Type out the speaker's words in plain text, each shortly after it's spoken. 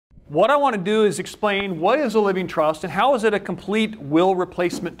what I want to do is explain what is a living trust and how is it a complete will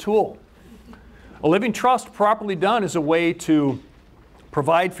replacement tool. A living trust properly done is a way to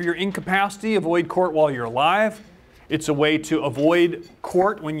provide for your incapacity, avoid court while you're alive. It's a way to avoid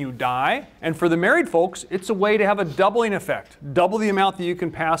court when you die. And for the married folks, it's a way to have a doubling effect. Double the amount that you can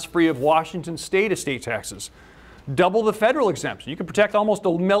pass free of Washington state estate taxes. Double the federal exemption. You can protect almost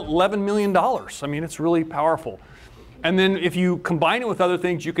 $11 million. I mean, it's really powerful. And then if you combine it with other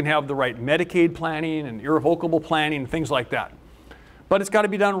things, you can have the right Medicaid planning and irrevocable planning and things like that. But it's got to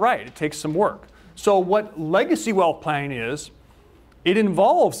be done right. It takes some work. So what legacy wealth planning is, it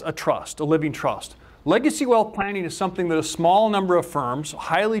involves a trust, a living trust. Legacy wealth planning is something that a small number of firms,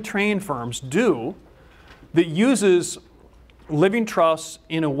 highly trained firms, do that uses living trusts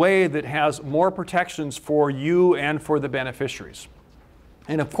in a way that has more protections for you and for the beneficiaries.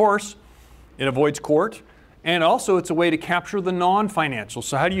 And of course, it avoids court, and also it's a way to capture the non-financial.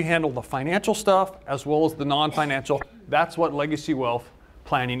 So how do you handle the financial stuff as well as the non-financial? That's what legacy wealth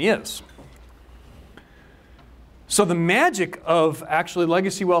planning is. So the magic of actually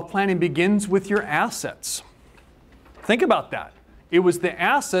legacy wealth planning begins with your assets. Think about that. It was the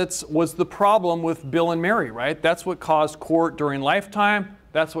assets was the problem with Bill and Mary, right? That's what caused court during lifetime.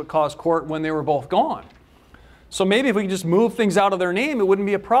 That's what caused court when they were both gone. So maybe if we could just move things out of their name, it wouldn't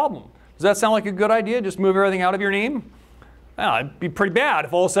be a problem. Does that sound like a good idea? Just move everything out of your name? Well, it'd be pretty bad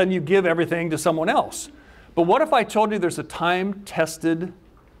if all of a sudden you give everything to someone else. But what if I told you there's a time-tested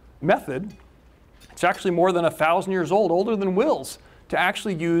method? It's actually more than 1,000 years old, older than wills, to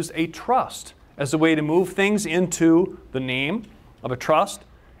actually use a trust as a way to move things into the name of a trust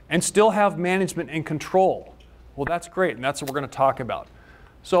and still have management and control. Well, that's great, and that's what we're going to talk about.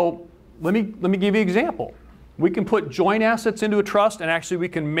 So let me give you an example. We can put joint assets into a trust, and actually we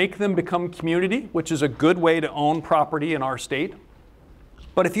can make them become community, which is a good way to own property in our state.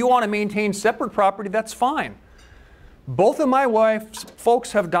 But if you want to maintain separate property, that's fine. Both of my wife's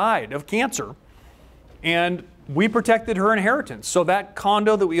folks have died of cancer, and we protected her inheritance. So that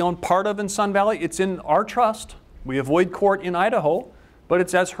condo that we own part of in Sun Valley, it's in our trust. We avoid court in Idaho, but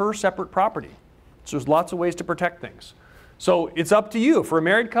it's as her separate property. So there's lots of ways to protect things. So it's up to you. For a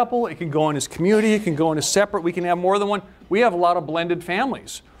married couple, it can go in as community, it can go in as separate. We can have more than one. We have a lot of blended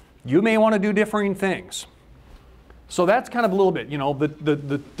families. You may want to do differing things. So that's kind of a little bit, you know,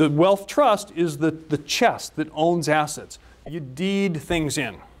 the wealth trust is the chest that owns assets. You deed things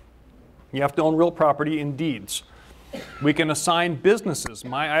in. You have to own real property in deeds. We can assign businesses.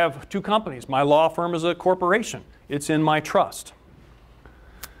 I have 2 companies. My law firm is a corporation. It's in my trust.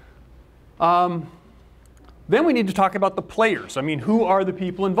 Then we need to talk about the players. I mean, who are the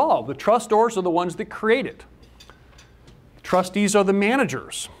people involved? The trustors are the ones that create it. Trustees are the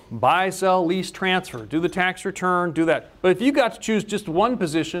managers. Buy, sell, lease, transfer, do the tax return, do that. But if you got to choose just one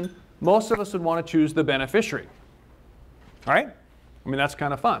position, most of us would want to choose the beneficiary. All right? I mean, that's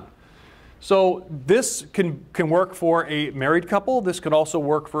kind of fun. So this can work for a married couple. This could also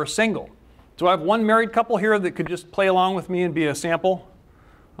work for a single. So I have one married couple here that could just play along with me and be a sample.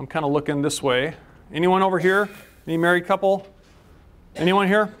 I'm kind of looking this way. Anyone over here? Any married couple? Anyone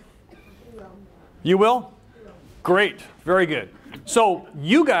here? You will? Great. Very good. So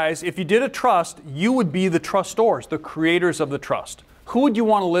you guys, if you did a trust, you would be the trustors, the creators of the trust. Who would you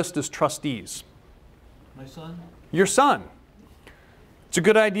want to list as trustees? My son. Your son. It's a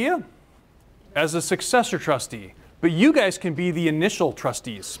good idea as a successor trustee. But you guys can be the initial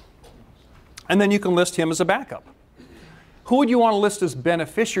trustees. And then you can list him as a backup. Who would you want to list as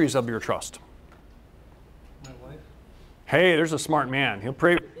beneficiaries of your trust? My wife. Hey, there's a smart man. He'll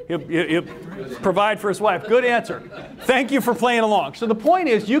provide for his wife. Good answer. Thank you for playing along. So the point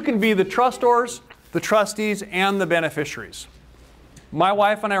is, you can be the trustors, the trustees, and the beneficiaries. My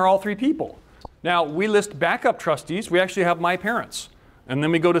wife and I are all 3 people. Now, we list backup trustees. We actually have my parents. And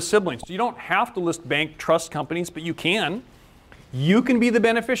then we go to siblings. So you don't have to list bank trust companies, but you can. You can be the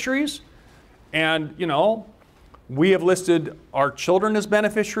beneficiaries. And, you know, we have listed our children as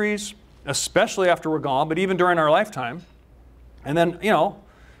beneficiaries, especially after we're gone, but even during our lifetime. And then, you know,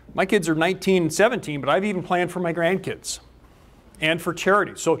 my kids are 19 and 17, but I've even planned for my grandkids and for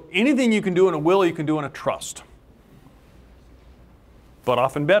charity. So anything you can do in a will, you can do in a trust, but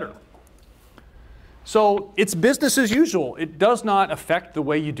often better. So it's business as usual. It does not affect the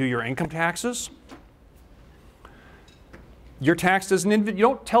way you do your income taxes. Your tax doesn't, you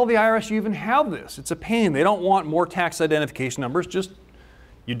don't tell the IRS you even have this. It's a pain. They don't want more tax identification numbers. Just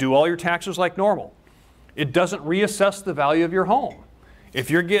you do all your taxes like normal. It doesn't reassess the value of your home.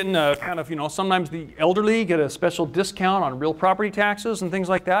 If you're getting a kind of, you know, sometimes the elderly get a special discount on real property taxes and things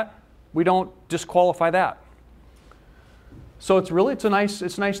like that, we don't disqualify that. So it's a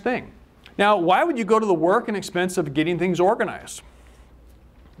nice thing. Now, why would you go to the work and expense of getting things organized?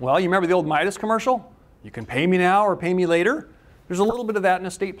 Well, you remember the old Midas commercial? You can pay me now or pay me later. There's a little bit of that in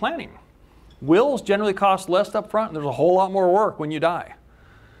estate planning. Wills generally cost less up front, and there's a whole lot more work when you die.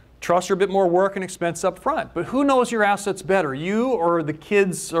 Trusts are a bit more work and expense up front, but who knows your assets better, you or the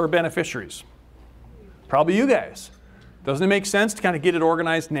kids or beneficiaries? Probably you guys. Doesn't it make sense to kind of get it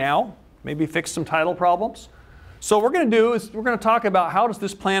organized now? Maybe fix some title problems? So what we're going to do is we're going to talk about how does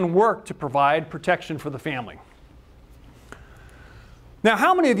this plan work to provide protection for the family. Now,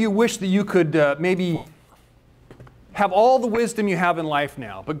 how many of you wish that you could maybe have all the wisdom you have in life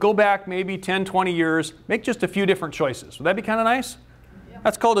now, but go back maybe 10, 20 years, make just a few different choices? Would that be kind of nice? Yeah.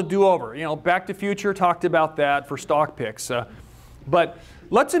 That's called a do-over. You know, Back to Future talked about that for stock picks. But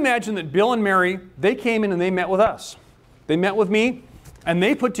let's imagine that Bill and Mary, they came in and they met with us. They met with me, and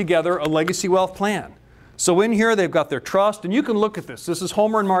they put together a legacy wealth plan. So in here, they've got their trust, and you can look at this. This is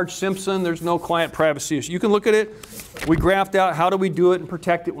Homer and Marge Simpson. There's no client privacy issue. You can look at it. We graphed out how do we do it and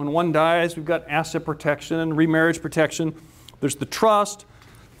protect it when one dies. We've got asset protection and remarriage protection. There's the trust.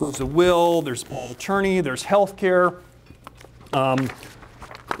 There's a will. There's attorney. There's health care. The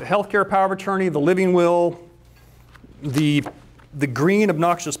health care power of attorney, the living will, the green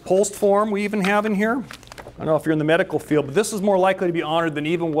obnoxious post form we even have in here. I don't know if you're in the medical field, but this is more likely to be honored than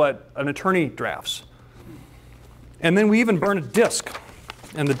even what an attorney drafts. And then we even burn a disc.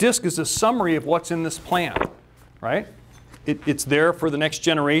 And the disc is a summary of what's in this plan, right? It's there for the next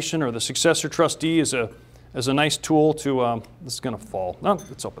generation or the successor trustee as a nice tool to, this is going to fall. No,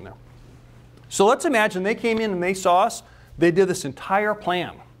 it's open there. So let's imagine they came in and they saw us. They did this entire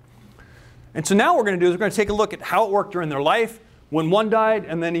plan. And so now what we're going to do is we're going to take a look at how it worked during their life, when one died,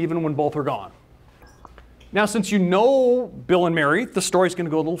 and then even when both are gone. Now, since you know Bill and Mary, the story's going to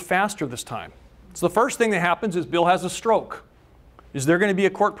go a little faster this time. So the first thing that happens is Bill has a stroke. Is there going to be a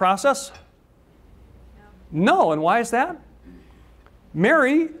court process? No, and why is that?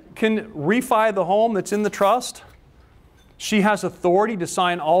 Mary can refi the home that's in the trust. She has authority to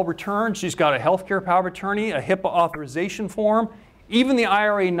sign all returns. She's got a health care power of attorney, a HIPAA authorization form. Even the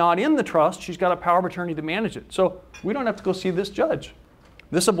IRA not in the trust, she's got a power of attorney to manage it. So we don't have to go see this judge.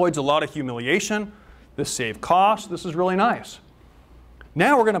 This avoids a lot of humiliation. This saves costs. This is really nice.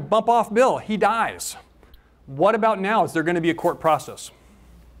 Now we're going to bump off Bill. He dies. What about now? Is there going to be a court process?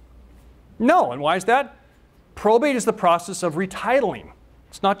 No, and why is that? Probate is the process of retitling.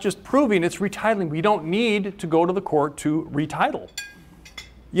 It's not just proving, it's retitling. We don't need to go to the court to retitle.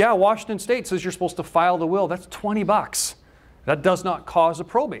 Yeah, Washington State says you're supposed to file the will. That's $20. That does not cause a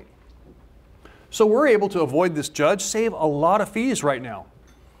probate. So we're able to avoid this judge, save a lot of fees right now.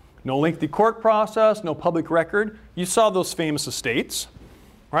 No lengthy court process, no public record. You saw those famous estates,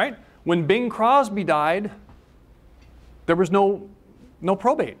 right? When Bing Crosby died, there was no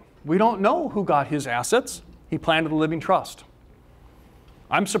probate. We don't know who got his assets. He planted a living trust.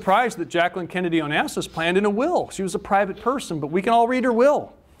 I'm surprised that Jacqueline Kennedy Onassis planned in a will. She was a private person, but we can all read her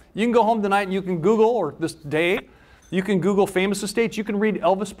will. You can go home tonight and you can Google, or this day, you can Google famous estates. You can read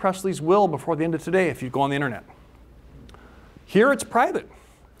Elvis Presley's will before the end of today if you go on the internet. Here it's private.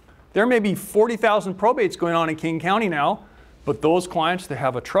 There may be 40,000 probates going on in King County now, but those clients that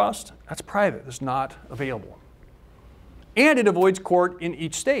have a trust, that's private. It's not available. And it avoids court in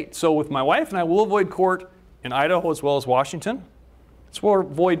each state. So with my wife and I, we'll avoid court in Idaho as well as Washington. So we'll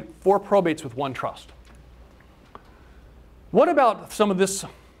avoid 4 probates with 1 trust. What about some of this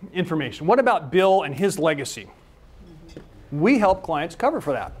information? What about Bill and his legacy? We help clients cover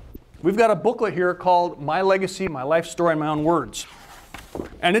for that. We've got a booklet here called My Legacy, My Life Story in My Own Words.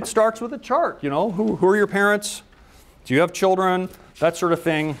 And it starts with a chart, you know, who are your parents? Do you have children? That sort of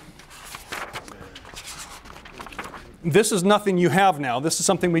thing. This is nothing you have now. This is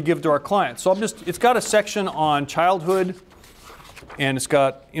something we give to our clients. So it's got a section on childhood, and it's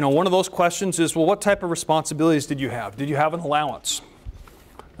got, you know, one of those questions is, well, what type of responsibilities did you have? Did you have an allowance?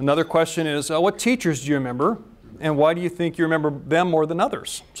 Another question is, what teachers do you remember? And why do you think you remember them more than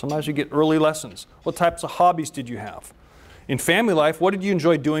others? Sometimes you get early lessons. What types of hobbies did you have? In family life, what did you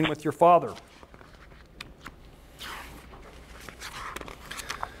enjoy doing with your father?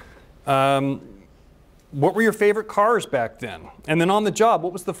 What were your favorite cars back then? And then on the job,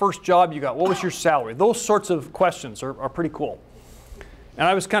 what was the first job you got? What was your salary? Those sorts of questions are pretty cool. And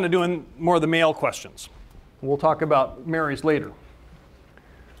I was kind of doing more of the male questions. We'll talk about Mary's later.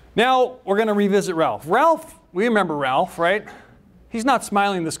 Now, we're going to revisit Ralph. Ralph, we remember Ralph, right? He's not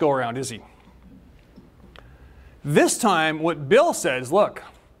smiling this go around, is he? This time, what Bill says, look,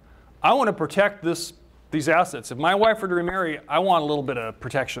 I want to protect these assets. If my wife were to remarry, I want a little bit of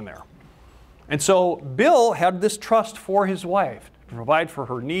protection there. And so Bill had this trust for his wife to provide for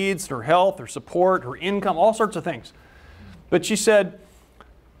her needs, her health, her support, her income, all sorts of things. But she said,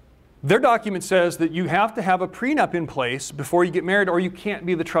 their document says that you have to have a prenup in place before you get married or you can't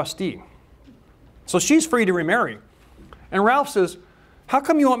be the trustee. So she's free to remarry. And Ralph says, how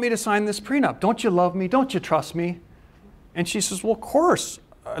come you want me to sign this prenup? Don't you love me? Don't you trust me? And she says, well, of course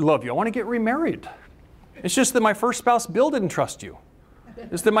I love you. I want to get remarried. It's just that my first spouse, Bill, didn't trust you.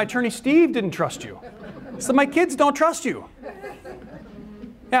 It's that my attorney, Steve, didn't trust you. It's that my kids don't trust you.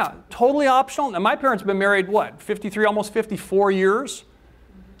 Yeah, totally optional. Now, my parents have been married, what, 53, almost 54 years?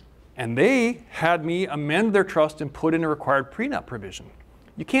 And they had me amend their trust and put in a required prenup provision.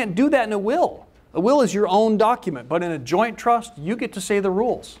 You can't do that in a will. A will is your own document, but in a joint trust, you get to say the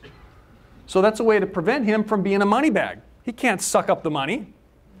rules. So that's a way to prevent him from being a money bag. He can't suck up the money.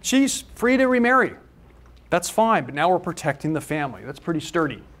 She's free to remarry. That's fine, but now we're protecting the family. That's pretty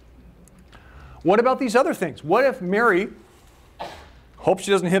sturdy. What about these other things? What if Mary, hope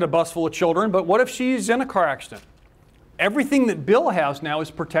she doesn't hit a bus full of children, but what if she's in a car accident? Everything that Bill has now is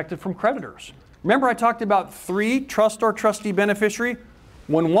protected from creditors. Remember I talked about 3, trust or trustee beneficiary?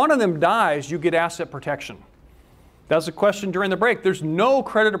 When one of them dies, you get asset protection. That was a question during the break. There's no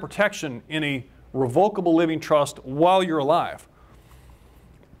creditor protection in a revocable living trust while you're alive.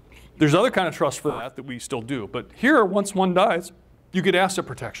 There's other kind of trust for that we still do. But here, once one dies, you get asset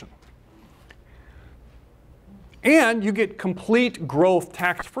protection. And you get complete growth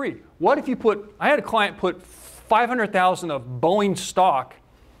tax-free. What if you put, I had a client put $500,000 of Boeing stock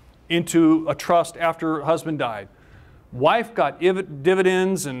into a trust after her husband died. Wife got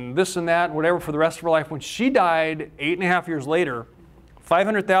dividends and this and that and whatever for the rest of her life. When she died 8.5 years later,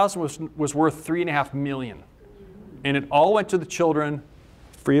 $500,000 was worth $3.5 million. And it all went to the children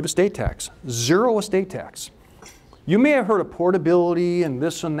free of estate tax. 0 estate tax. You may have heard of portability and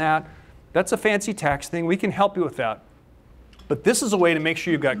this and that. That's a fancy tax thing. We can help you with that. But this is a way to make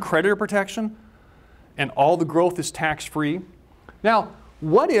sure you've got creditor protection and all the growth is tax-free. Now,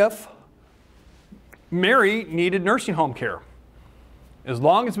 what if Mary needed nursing home care? As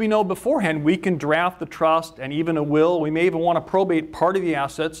long as we know beforehand, we can draft the trust and even a will. We may even want to probate part of the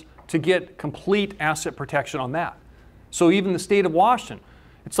assets to get complete asset protection on that. So even the state of Washington,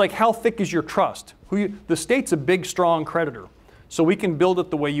 it's like, how thick is your trust? The state's a big, strong creditor. So we can build it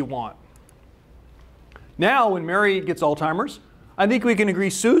the way you want. Now, when Mary gets Alzheimer's, I think we can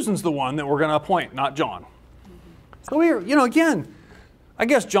agree Susan's the one that we're going to appoint, not John. So again, I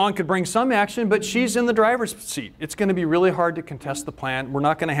guess John could bring some action, but she's in the driver's seat. It's going to be really hard to contest the plan. We're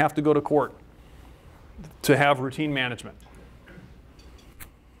not going to have to go to court to have routine management.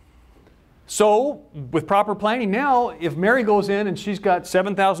 So with proper planning now, if Mary goes in and she's got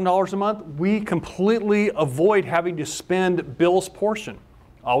 $7,000 a month, we completely avoid having to spend Bill's portion.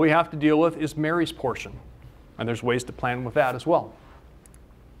 All we have to deal with is Mary's portion. And there's ways to plan with that as well.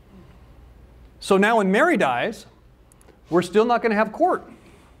 So now when Mary dies, we're still not going to have court,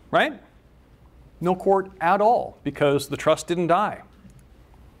 right? No court at all because the trust didn't die.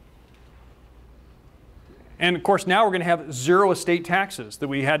 And of course now we're going to have 0 estate taxes that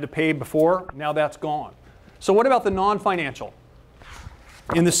we had to pay before. Now that's gone. So what about the non-financial?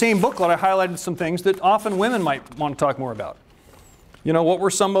 In the same booklet I highlighted some things that often women might want to talk more about. What were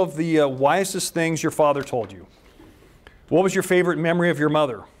some of the wisest things your father told you? What was your favorite memory of your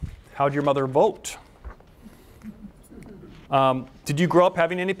mother? How did your mother vote? Did you grow up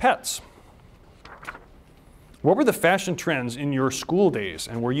having any pets? What were the fashion trends in your school days,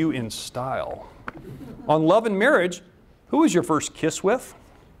 and were you in style? On love and marriage, who was your first kiss with?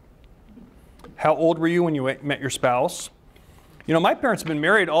 How old were you when you met your spouse? My parents have been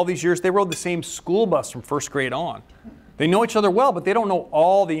married all these years. They rode the same school bus from first grade on. They know each other well, but they don't know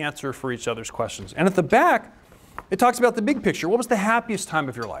all the answers for each other's questions. And at the back, it talks about the big picture. What was the happiest time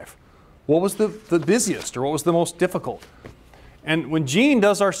of your life? What was the busiest, or what was the most difficult? And when Jean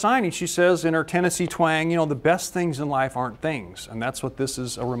does our signing, she says in her Tennessee twang, the best things in life aren't things. And that's what this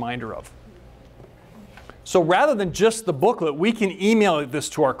is a reminder of. So rather than just the booklet, we can email this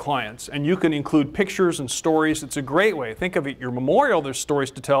to our clients. And you can include pictures and stories. It's a great way. Think of it, your memorial, there's stories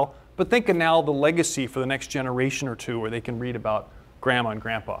to tell. But think of now the legacy for the next generation or two where they can read about Grandma and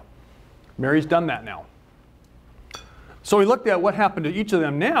Grandpa. Mary's done that now. So we looked at what happened to each of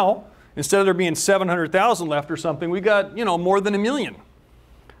them now. Instead of there being 700,000 left or something, we got, more than 1 million.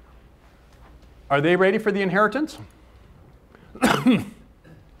 Are they ready for the inheritance?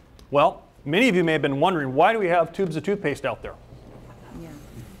 Well, many of you may have been wondering, why do we have tubes of toothpaste out there? Yeah.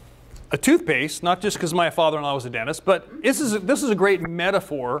 A toothpaste, not just because my father-in-law was a dentist, but this is a great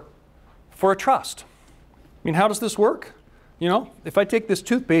metaphor for a trust. How does this work? You know, if I take this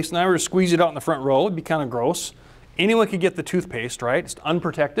toothpaste and I were to squeeze it out in the front row, it'd be kind of gross. Anyone could get the toothpaste, right? It's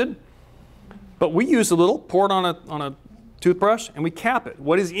unprotected. But we use a little, pour it on a toothbrush, and we cap it.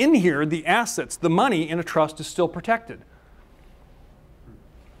 What is in here, the assets, the money in a trust is still protected.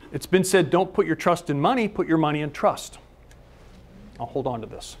 It's been said, don't put your trust in money, put your money in trust. I'll hold on to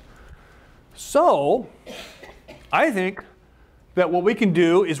this. So, I think that what we can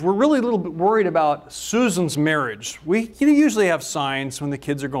do is we're really a little bit worried about Susan's marriage. We usually have signs when the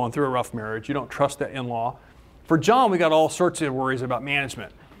kids are going through a rough marriage. You don't trust that in-law. For John, we got all sorts of worries about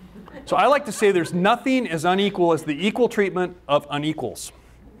management. So I like to say there's nothing as unequal as the equal treatment of unequals.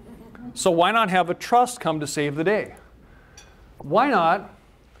 So why not have a trust come to save the day? Why not,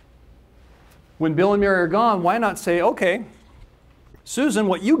 when Bill and Mary are gone, why not say, okay, Susan,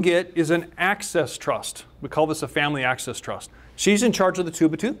 what you get is an access trust. We call this a family access trust. She's in charge of the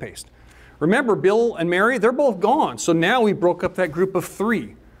tube of toothpaste. Remember, Bill and Mary, they're both gone. So now we broke up that group of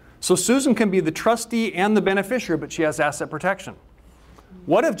 3. So Susan can be the trustee and the beneficiary, but she has asset protection.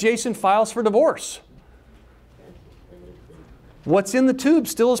 What if Jason files for divorce? What's in the tube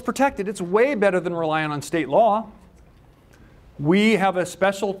still is protected. It's way better than relying on state law. We have a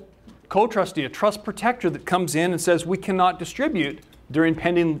special co-trustee, a trust protector that comes in and says we cannot distribute during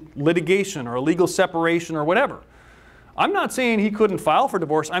pending litigation or a legal separation or whatever. I'm not saying he couldn't file for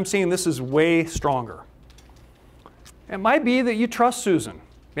divorce. I'm saying this is way stronger. It might be that you trust Susan.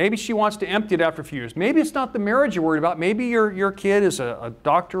 Maybe she wants to empty it after a few years. Maybe it's not the marriage you're worried about. Maybe your kid is a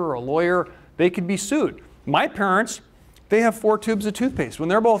doctor or a lawyer. They could be sued. My parents, they have 4 tubes of toothpaste. When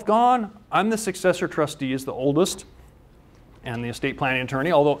they're both gone, I'm the successor trustee as the oldest and the estate planning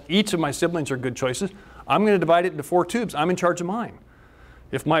attorney. Although each of my siblings are good choices, I'm going to divide it into 4 tubes. I'm in charge of mine.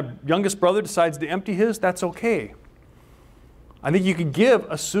 If my youngest brother decides to empty his, that's okay. I think you could give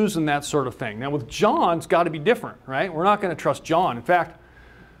a Susan that sort of thing. Now with John, it's got to be different, right? We're not going to trust John. In fact,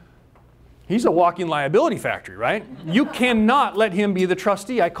 he's a walking liability factory, right? You cannot let him be the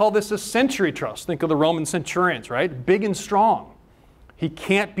trustee. I call this a century trust. Think of the Roman centurions, right? Big and strong. He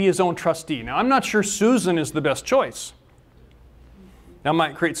can't be his own trustee. Now, I'm not sure Susan is the best choice. That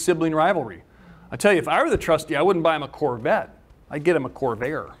might create sibling rivalry. I tell you, if I were the trustee, I wouldn't buy him a Corvette. I'd get him a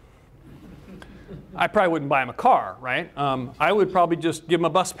Corvair. I probably wouldn't buy him a car, right? I would probably just give him a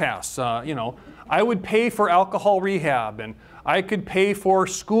bus pass. You know, I would pay for alcohol rehab, and I could pay for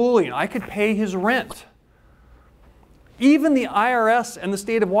schooling. I could pay his rent. Even the IRS and the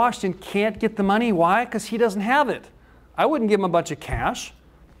state of Washington can't get the money. Why? Because he doesn't have it. I wouldn't give him a bunch of cash.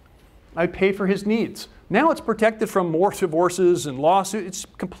 I'd pay for his needs. Now it's protected from more divorces and lawsuits. It's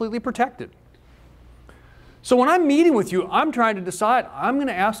completely protected. So when I'm meeting with you, I'm trying to decide, I'm going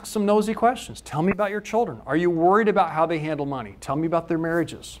to ask some nosy questions. Tell me about your children. Are you worried about how they handle money? Tell me about their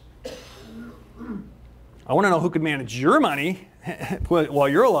marriages. I want to know who could manage your money while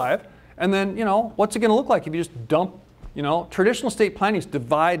you're alive. And then, you know, what's it going to look like if you just dump, you know, traditional estate planning is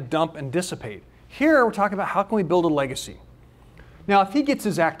divide, dump, and dissipate. Here we're talking about how can we build a legacy. Now, if he gets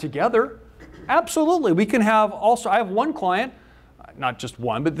his act together, absolutely. We can have also, I have one client, not just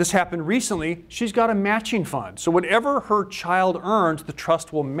one, but this happened recently. She's got a matching fund. So whatever her child earns, the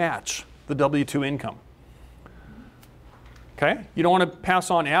trust will match the W-2 income. Okay? You don't want to pass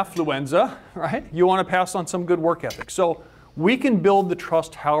on affluenza, right? You want to pass on some good work ethic. So we can build the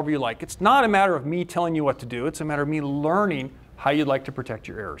trust however you like. It's not a matter of me telling you what to do. It's a matter of me learning how you'd like to protect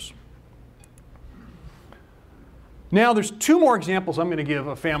your heirs. Now, there's 2 more examples I'm going to give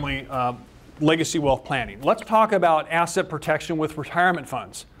of family legacy wealth planning. Let's talk about asset protection with retirement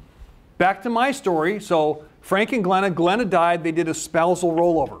funds. Back to my story. So Frank and Glenna died. They did a spousal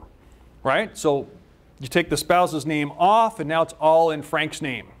rollover, right? So you take the spouse's name off, and now it's all in Frank's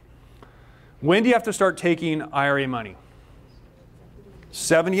name. When do you have to start taking IRA money?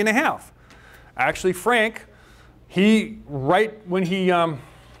 70 and a half. Actually, Frank, right when he, well,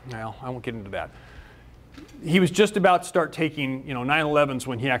 I won't get into that. He was just about to start taking, 9/11s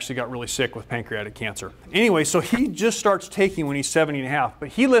when he actually got really sick with pancreatic cancer. Anyway, so he just starts taking when he's 70 and a half. But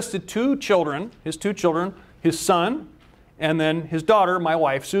he listed 2 children, his son, and then his daughter, my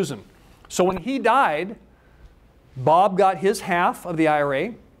wife, Susan. So when he died, Bob got his half of the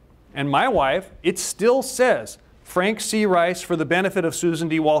IRA, and my wife, it still says Frank C. Rice for the benefit of Susan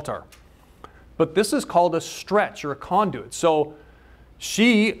D. Waltar. But this is called a stretch or a conduit. So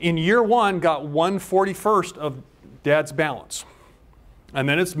she, in year 1, got 1/41st of Dad's balance. And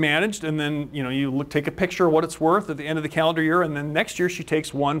then it's managed, and then you take a picture of what it's worth at the end of the calendar year, and then next year she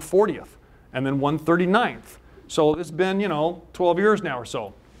takes 1/40th, and then 1/39th. So it's been 12 years now or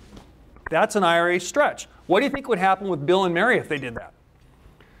so. That's an IRA stretch. What do you think would happen with Bill and Mary if they did that?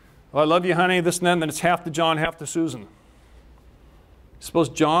 Well, I love you, honey, this and then it's half to John, half to Susan. Suppose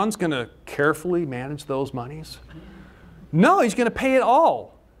John's going to carefully manage those monies? No, he's going to pay it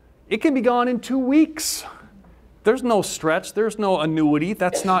all. It can be gone in 2 weeks. There's no stretch. There's no annuity.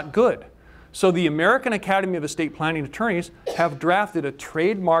 That's not good. So the American Academy of Estate Planning Attorneys have drafted a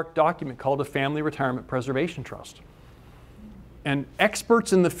trademark document called a Family Retirement Preservation Trust. And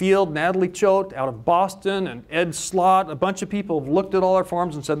experts in the field, Natalie Choate out of Boston and Ed Slott, a bunch of people have looked at all our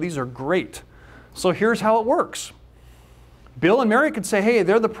forms and said these are great. So here's how it works. Bill and Mary could say, hey,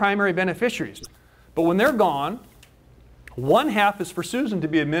 they're the primary beneficiaries. But when they're gone, 1/2 is for Susan to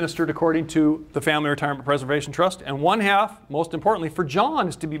be administered according to the Family Retirement Preservation Trust, and 1/2, most importantly, for John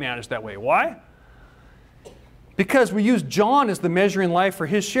is to be managed that way. Why? Because we use John as the measuring life for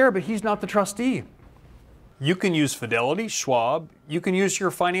his share, but he's not the trustee. You can use Fidelity, Schwab, you can use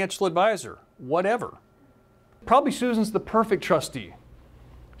your financial advisor, whatever. Probably Susan's the perfect trustee.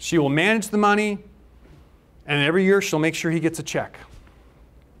 She will manage the money, and every year she'll make sure he gets a check.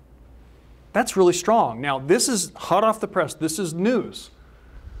 That's really strong. Now, this is hot off the press. This is news.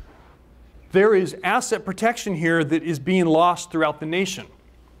 There is asset protection here that is being lost throughout the nation.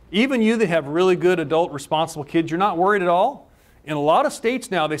 Even you that have really good adult responsible kids, you're not worried at all. In a lot of states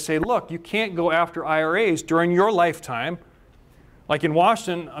now, they say, look, you can't go after IRAs during your lifetime. Like in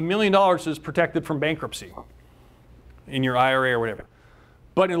Washington, $1 million is protected from bankruptcy in your IRA or whatever.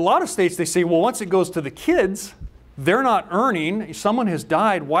 But in a lot of states, they say, well, once it goes to the kids, they're not earning, someone has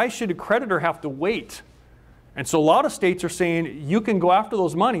died, why should a creditor have to wait? And so a lot of states are saying you can go after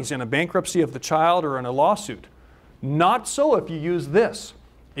those monies in a bankruptcy of the child or in a lawsuit. Not so if you use this.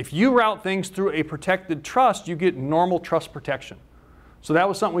 If you route things through a protected trust, you get normal trust protection. So that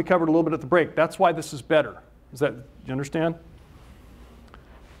was something we covered a little bit at the break. That's why this is better. Do you understand?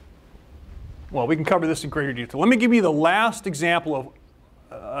 Well, we can cover this in greater detail. Let me give you the last example of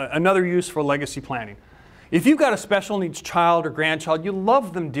another use for legacy planning. If you've got a special needs child or grandchild, you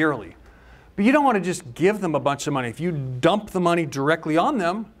love them dearly, but you don't want to just give them a bunch of money. If you dump the money directly on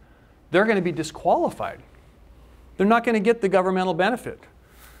them, they're going to be disqualified. They're not going to get the governmental benefit.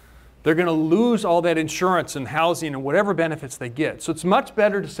 They're going to lose all that insurance and housing and whatever benefits they get. So it's much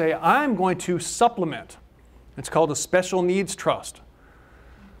better to say, I'm going to supplement. It's called a special needs trust.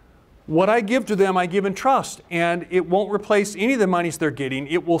 What I give to them, I give in trust, and it won't replace any of the monies they're getting.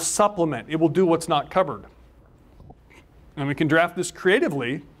 It will supplement. It will do what's not covered. And we can draft this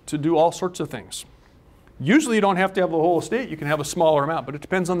creatively to do all sorts of things. Usually you don't have to have the whole estate. You can have a smaller amount, but it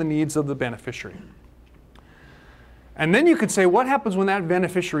depends on the needs of the beneficiary. And then you could say, what happens when that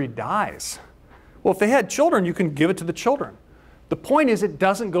beneficiary dies? Well, if they had children, you can give it to the children. The point is it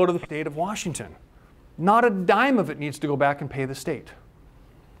doesn't go to the state of Washington. Not a dime of it needs to go back and pay the state.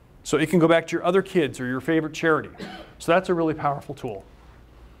 So it can go back to your other kids or your favorite charity. So that's a really powerful tool.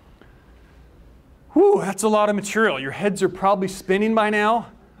 Whew, that's a lot of material. Your heads are probably spinning by now.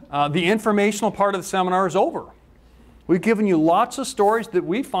 The informational part of the seminar is over. We've given you lots of stories that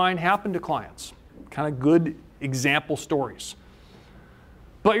we find happen to clients. Kind of good example stories.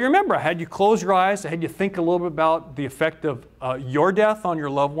 But you remember, I had you close your eyes. I had you think a little bit about the effect of your death on your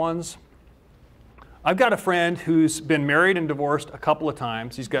loved ones. I've got a friend who's been married and divorced a couple of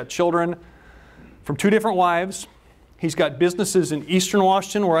times. He's got children from 2 different wives. He's got businesses in Eastern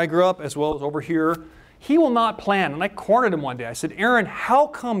Washington, where I grew up, as well as over here. He will not plan. And I cornered him one day. I said, Aaron, how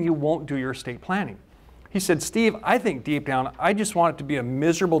come you won't do your estate planning? He said, Steve, I think deep down, I just want it to be a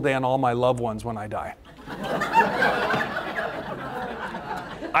miserable day on all my loved ones when I die.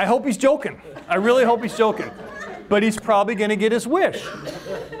 I hope he's joking. I really hope he's joking. But he's probably going to get his wish.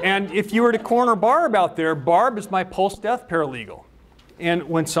 And if you were to corner Barb out there, Barb is my post-death paralegal. And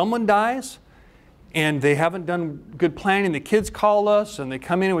when someone dies and they haven't done good planning, the kids call us and they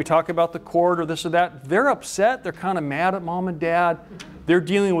come in and we talk about the court or this or that, they're upset. They're kind of mad at mom and dad. They're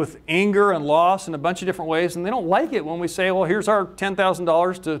dealing with anger and loss in a bunch of different ways, and they don't like it when we say, well, here's our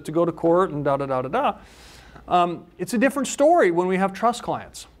 $10,000 to go to court and da-da-da-da-da. It's a different story when we have trust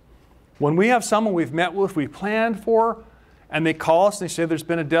clients. When we have someone we've met with, we've planned for, and they call us and they say there's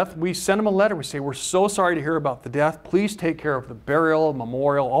been a death, we send them a letter. We say, we're so sorry to hear about the death. Please take care of the burial,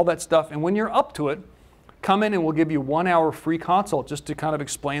 memorial, all that stuff. And when you're up to it, come in and we'll give you 1 hour free consult just to kind of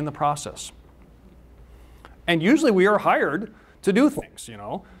explain the process. And usually we are hired to do things, you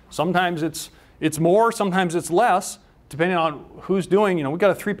know. Sometimes it's more, sometimes it's less, depending on who's doing, you know, we've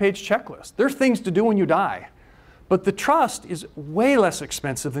got a 3-page checklist. There's things to do when you die. But the trust is way less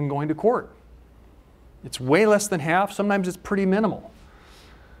expensive than going to court. It's way less than half. Sometimes it's pretty minimal.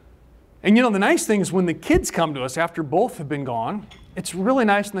 And you know, the nice thing is when the kids come to us after both have been gone, it's really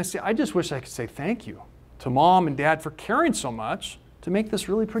nice and they say, I just wish I could say thank you to mom and dad for caring so much to make this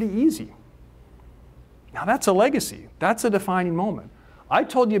really pretty easy. Now that's a legacy. That's a defining moment. I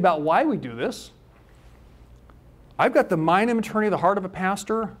told you about why we do this. I've got the mind of an attorney, the heart of a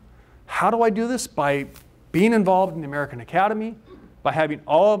pastor. How do I do this? By being involved in the American Academy, by having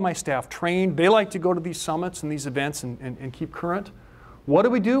all of my staff trained. They like to go to these summits and these events and keep current. What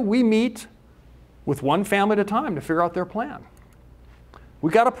do? We meet with one family at a time to figure out their plan. We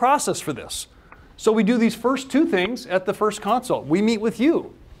got a process for this. So we do these first two things at the first consult. We meet with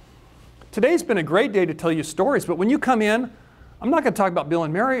you. Today's been a great day to tell you stories, but when you come in, I'm not going to talk about Bill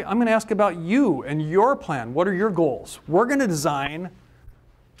and Mary. I'm going to ask about you and your plan. What are your goals? We're going to design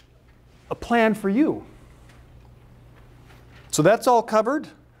a plan for you. So that's all covered.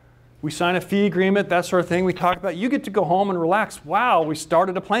 We sign a fee agreement, that sort of thing. We talk about, you get to go home and relax. Wow, we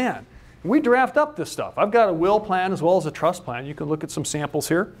started a plan. We draft up this stuff. I've got a will plan as well as a trust plan. You can look at some samples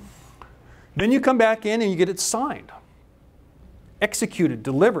here. Then you come back in and you get it signed. Executed,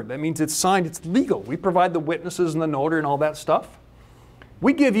 delivered. That means it's signed, it's legal. We provide the witnesses and the notary and all that stuff.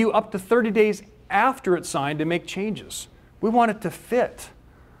 We give you up to 30 days after it's signed to make changes. We want it to fit,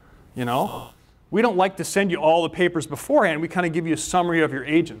 you know. We don't like to send you all the papers beforehand. We kind of give you a summary of your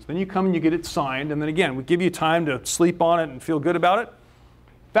agents. Then you come and you get it signed, and then again, we give you time to sleep on it and feel good about it.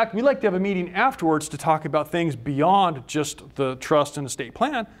 In fact, we like to have a meeting afterwards to talk about things beyond just the trust and estate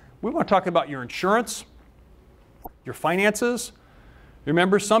plan. We want to talk about your insurance, your finances.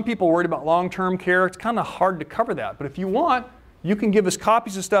 Remember, some people are worried about long-term care. It's kind of hard to cover that. But if you want, you can give us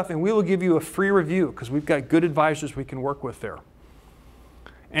copies of stuff and we will give you a free review because we've got good advisors we can work with there.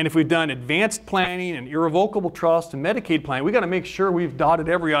 And if we've done advanced planning and irrevocable trust and Medicaid planning, we've got to make sure we've dotted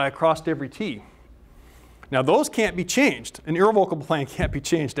every I, crossed every T. Now those can't be changed. An irrevocable plan can't be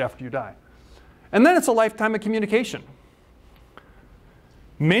changed after you die. And then it's a lifetime of communication.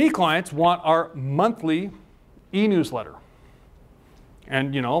 Many clients want our monthly e-newsletter.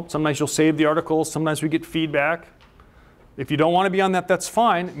 And you know, sometimes you'll save the articles, sometimes we get feedback. If you don't want to be on that, that's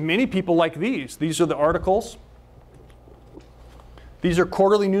fine. Many people like these. These are the articles. These are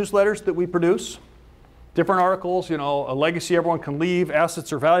quarterly newsletters that we produce. Different articles, you know, a legacy everyone can leave,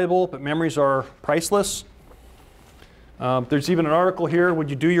 assets are valuable, but memories are priceless. There's even an article here, would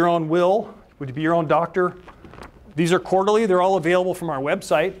you do your own will? Would you be your own doctor? These are quarterly, they're all available from our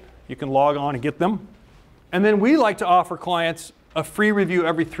website. You can log on and get them. And then we like to offer clients a free review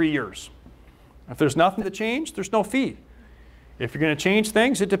every 3 years. If there's nothing to change, there's no fee. If you're going to change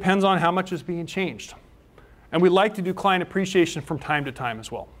things, it depends on how much is being changed. And we like to do client appreciation from time to time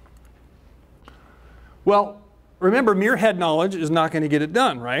as well. Well, remember, mere head knowledge is not going to get it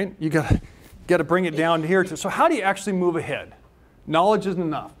done, right? You got to bring it down to here. So how do you actually move ahead? Knowledge isn't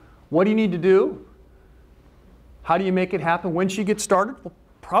enough. What do you need to do? How do you make it happen? When should you get started? Well,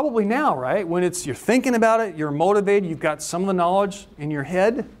 probably now, right? When you're thinking about it, you're motivated, you've got some of the knowledge in your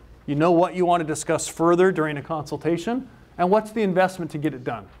head, you know what you want to discuss further during a consultation, and what's the investment to get it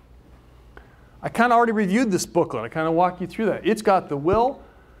done. I kind of already reviewed this booklet. I kind of walked you through that. It's got the will.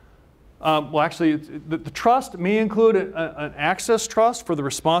 Well, actually, the trust may include an access trust for the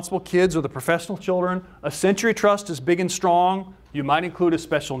responsible kids or the professional children. A century trust is big and strong. You might include a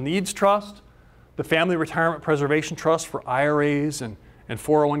special needs trust, the family retirement preservation trust for IRAs and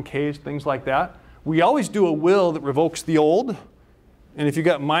 401ks, things like that. We always do a will that revokes the old. And if you've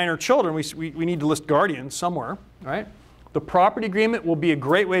got minor children, we need to list guardians somewhere, right? The property agreement will be a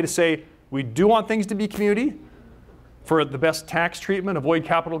great way to say, we do want things to be community for the best tax treatment, avoid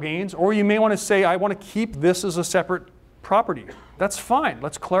capital gains. Or you may want to say, I want to keep this as a separate property. That's fine.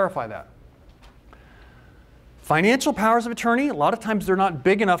 Let's clarify that. Financial powers of attorney, a lot of times they're not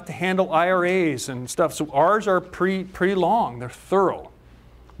big enough to handle IRAs and stuff. So ours are pretty long. They're thorough.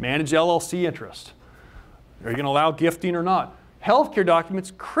 Manage LLC interest. Are you going to allow gifting or not? Healthcare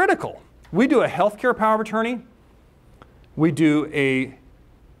documents, critical. We do a healthcare power of attorney. We do a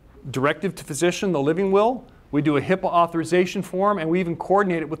directive to physician, the living will. We do a HIPAA authorization form, and we even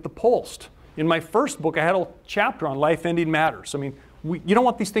coordinate it with the post. In my first book, I had a chapter on life-ending matters. I mean, you don't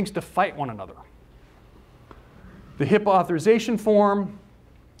want these things to fight one another. The HIPAA authorization form,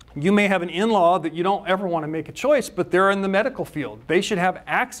 you may have an in-law that you don't ever want to make a choice, but they're in the medical field. They should have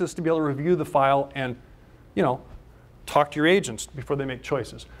access to be able to review the file and, you know, talk to your agents before they make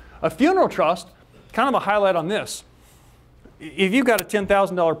choices. A funeral trust, kind of a highlight on this. If you've got a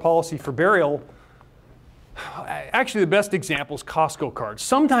 $10,000 policy for burial, actually the best example is Costco cards.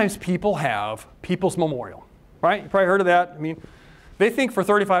 Sometimes people have People's Memorial, right? You probably heard of that. I mean, they think for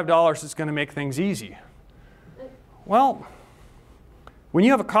 $35 it's going to make things easy. Well, when you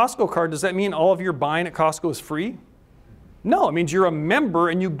have a Costco card, does that mean all of your buying at Costco is free? No, it means you're a member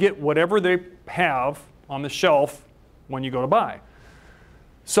and you get whatever they have on the shelf when you go to buy.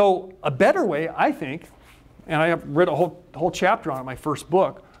 So a better way, I think, and I have read a whole chapter on it in my first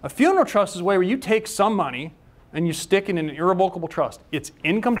book. A funeral trust is a way where you take some money and you stick it in an irrevocable trust. It's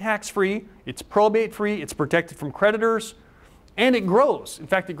income tax free, it's probate free, it's protected from creditors, and it grows. In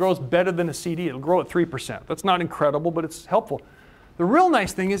fact, it grows better than a CD. It'll grow at 3%. That's not incredible, but it's helpful. The real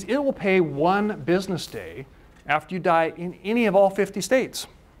nice thing is it will pay 1 business day after you die in any of all 50 states.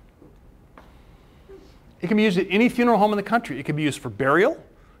 It can be used at any funeral home in the country. It can be used for burial.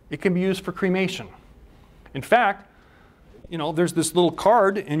 It can be used for cremation. In fact, you know, there's this little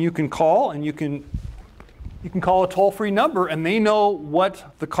card, and you can call, and you can call a toll-free number, and they know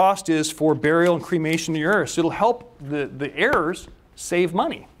what the cost is for burial and cremation in your area. So it'll help the heirs save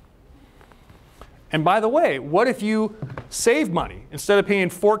money. And by the way, what if you save money? Instead of paying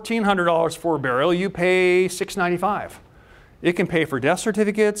 $1,400 for a burial, you pay $695. It can pay for death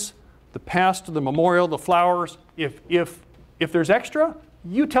certificates, the pest, the memorial, the flowers. If there's extra,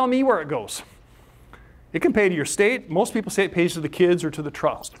 you tell me where it goes. It can pay to your state. Most people say it pays to the kids or to the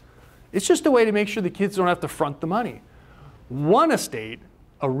trust. It's just a way to make sure the kids don't have to front the money. One estate,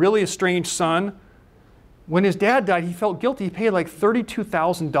 a really estranged son, when his dad died, he felt guilty. He paid like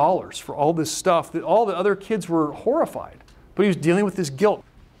 $32,000 for all this stuff that all the other kids were horrified. But he was dealing with this guilt.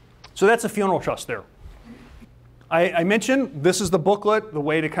 So that's a funeral trust there. I mentioned this is the booklet, the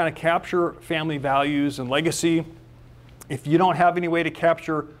way to kind of capture family values and legacy. If you don't have any way to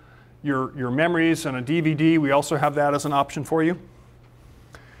capture your memories on a DVD, we also have that as an option for you.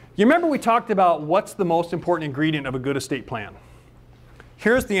 You remember we talked about what's the most important ingredient of a good estate plan.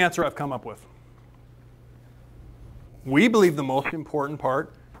 Here's the answer I've come up with. We believe the most important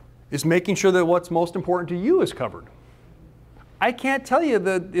part is making sure that what's most important to you is covered. I can't tell you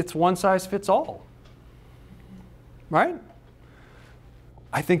that it's one size fits all. Right?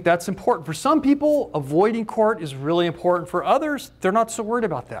 I think that's important. For some people, avoiding court is really important. For others, they're not so worried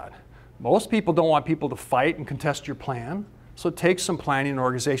about that. Most people don't want people to fight and contest your plan. So it takes some planning and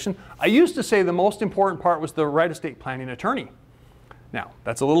organization. I used to say the most important part was the right estate planning attorney. Now,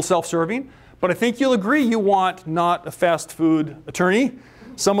 that's a little self-serving, but I think you'll agree you want not a fast food attorney.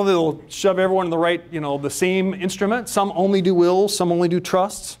 Someone that will shove everyone in the right, the same instrument. Some only do wills, some only do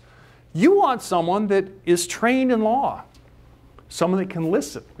trusts. You want someone that is trained in law. Someone that can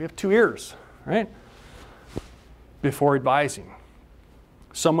listen. We have 2 ears, right? Before advising.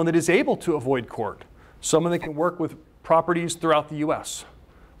 Someone that is able to avoid court. Someone that can work with properties throughout the U.S.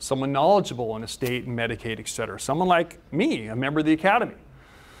 Someone knowledgeable in estate and Medicaid, et cetera. Someone like me, a member of the Academy.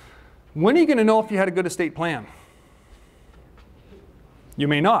 When are you going to know if you had a good estate plan? You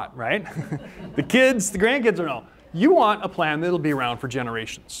may not, right? The kids, the grandkids will know. You want a plan that'll be around for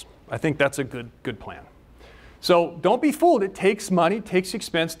generations. I think that's a good plan. So don't be fooled. It takes money, it takes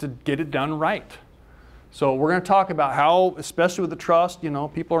expense to get it done right. So we're going to talk about how, especially with the trust,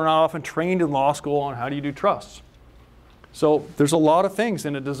 people are not often trained in law school on how do you do trusts. So there's a lot of things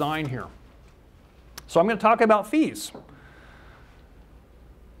in a design here. So I'm going to talk about fees.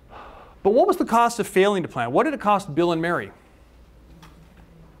 But what was the cost of failing to plan? What did it cost Bill and Mary?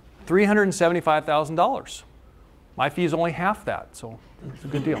 $375,000. My fee is only half that, so it's a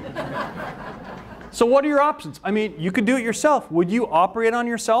good deal. So what are your options? I mean, you could do it yourself. Would you operate on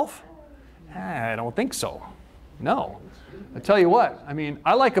yourself? I don't think so. No. I tell you what,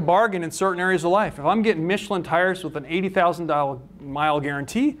 I like a bargain in certain areas of life. If I'm getting Michelin tires with an $80,000 mile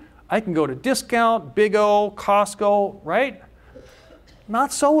guarantee, I can go to Discount, Big O, Costco, right?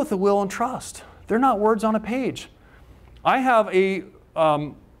 Not so with the will and trust. They're not words on a page. I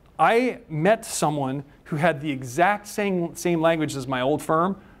met someone who had the exact same language as my old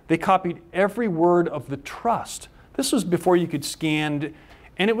firm. They copied every word of the trust. This was before you could scan,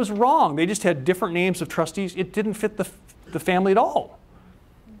 and it was wrong. They just had different names of trustees. It didn't fit the family at all.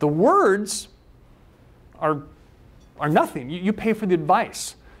 The words are nothing. You pay for the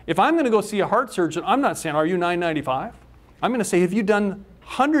advice. If I'm going to go see a heart surgeon, I'm not saying, are you $995? I'm going to say, have you done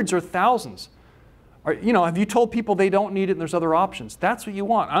hundreds or thousands? Or, have you told people they don't need it and there's other options? That's what you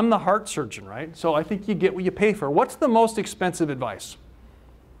want. I'm the heart surgeon, right? So I think you get what you pay for. What's the most expensive advice?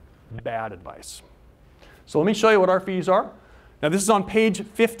 Bad advice. So let me show you what our fees are. Now this is on page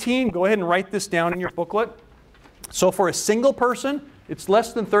 15. Go ahead and write this down in your booklet. So for a single person, it's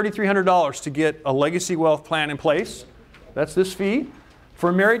less than $3,300 to get a legacy wealth plan in place. That's this fee.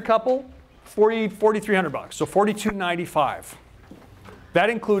 For a married couple, $4,300, so $4,295. That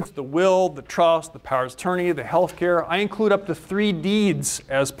includes the will, the trust, the powers of attorney, the health care. I include up to 3 deeds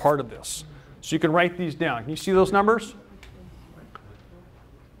as part of this. So you can write these down. Can you see those numbers?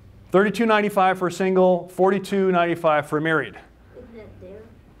 $3,295 for a single, $4,295 for a married.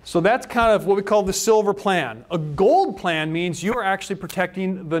 So that's kind of what we call the silver plan. A gold plan means you are actually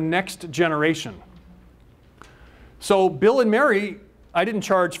protecting the next generation. So Bill and Mary, I didn't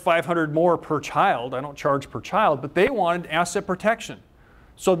charge $500 more per child. I don't charge per child, but they wanted asset protection.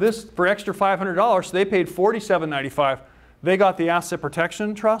 So this, for extra $500, so they paid $47.95. They got the asset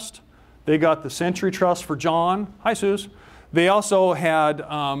protection trust. They got the Century Trust for John. Hi, Suze. They also had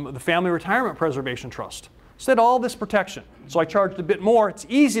the Family Retirement Preservation Trust. So they had all this protection. So I charged a bit more. It's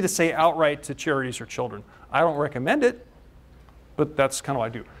easy to say outright to charities or children. I don't recommend it, but that's kind of what I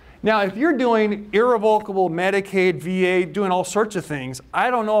do. Now, if you're doing irrevocable Medicaid, VA, doing all sorts of things, I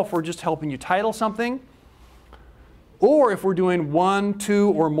don't know if we're just helping you title something or if we're doing 1,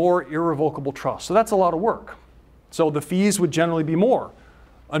 2, or more irrevocable trusts. So that's a lot of work. So the fees would generally be more.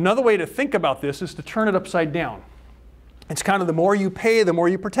 Another way to think about this is to turn it upside down. It's kind of the more you pay, the more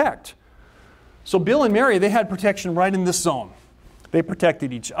you protect. So Bill and Mary, they had protection right in this zone. They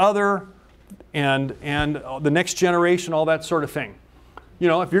protected each other and the next generation, all that sort of thing. You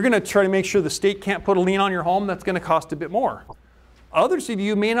know, if you're going to try to make sure the state can't put a lien on your home, that's going to cost a bit more. Others of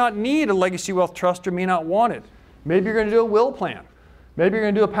you may not need a legacy wealth trust or may not want it. Maybe you're going to do a will plan. Maybe you're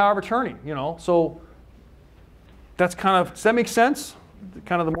going to do a power of attorney, you know. So that's kind of, does that make sense?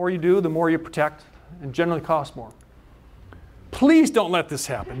 Kind of the more you do, the more you protect, and generally costs more. Please don't let this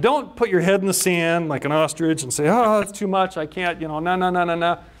happen. Don't put your head in the sand like an ostrich and say, oh, that's too much, I can't, you know,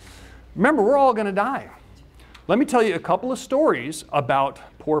 no. Remember, we're all going to die. Let me tell you a couple of stories about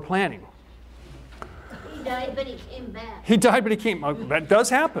poor planning. He died, but he came back. He died, but he came. That does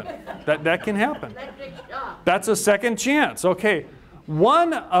happen. That can happen. That's a second chance. Okay.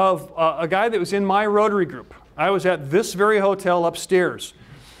 One of a guy that was in my Rotary group. I was at this very hotel upstairs.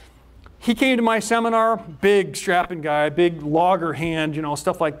 He came to my seminar, big strapping guy, big logger hand, you know,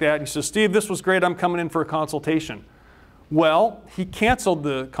 stuff like that. He says, Steve, this was great. I'm coming in for a consultation. Well, he canceled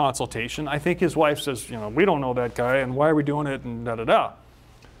the consultation. I think his wife says, you know, we don't know that guy, and why are we doing it, and da-da-da.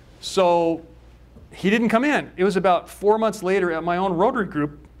 So he didn't come in. It was about 4 months later at my own Rotary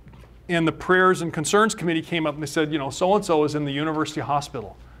group, and the Prayers and Concerns Committee came up and they said, you know, so-and-so is in the University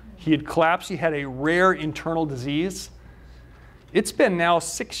Hospital. He had collapsed. He had a rare internal disease. It's been now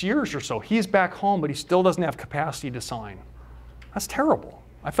 6 years or so. He's back home, but he still doesn't have capacity to sign. That's terrible.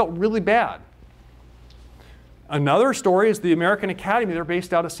 I felt really bad. Another story is the American Academy. They're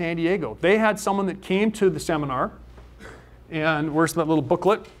based out of San Diego. They had someone that came to the seminar, and where's that little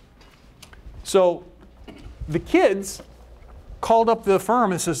booklet? So the kids called up the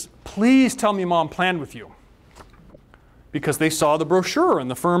firm and says, please tell me Mom planned with you. Because they saw the brochure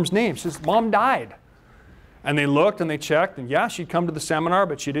and the firm's name. She says, Mom died. And they looked and they checked, and yeah, she'd come to the seminar,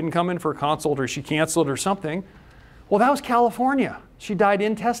 but she didn't come in for a consult, or she canceled or something. Well, that was California. She died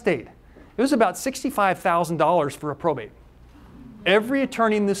intestate. It was about $65,000 for a probate. Every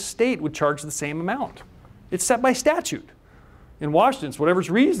attorney in this state would charge the same amount. It's set by statute. In Washington, it's whatever's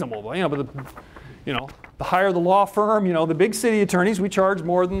reasonable. You know, but the higher the law firm, you know, the big city attorneys, we charge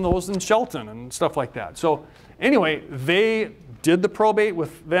more than those in Shelton and stuff like that. So anyway, they did the probate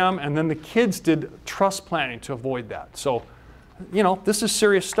with them, and then the kids did trust planning to avoid that. So, you know, this is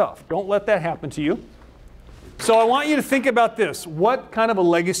serious stuff. Don't let that happen to you. So I want you to think about this. What kind of a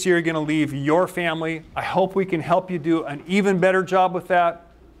legacy are you going to leave your family? I hope we can help you do an even better job with that.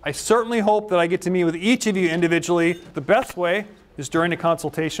 I certainly hope that I get to meet with each of you individually. The best way is during a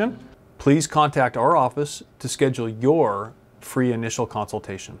consultation. Please contact our office to schedule your free initial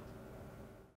consultation.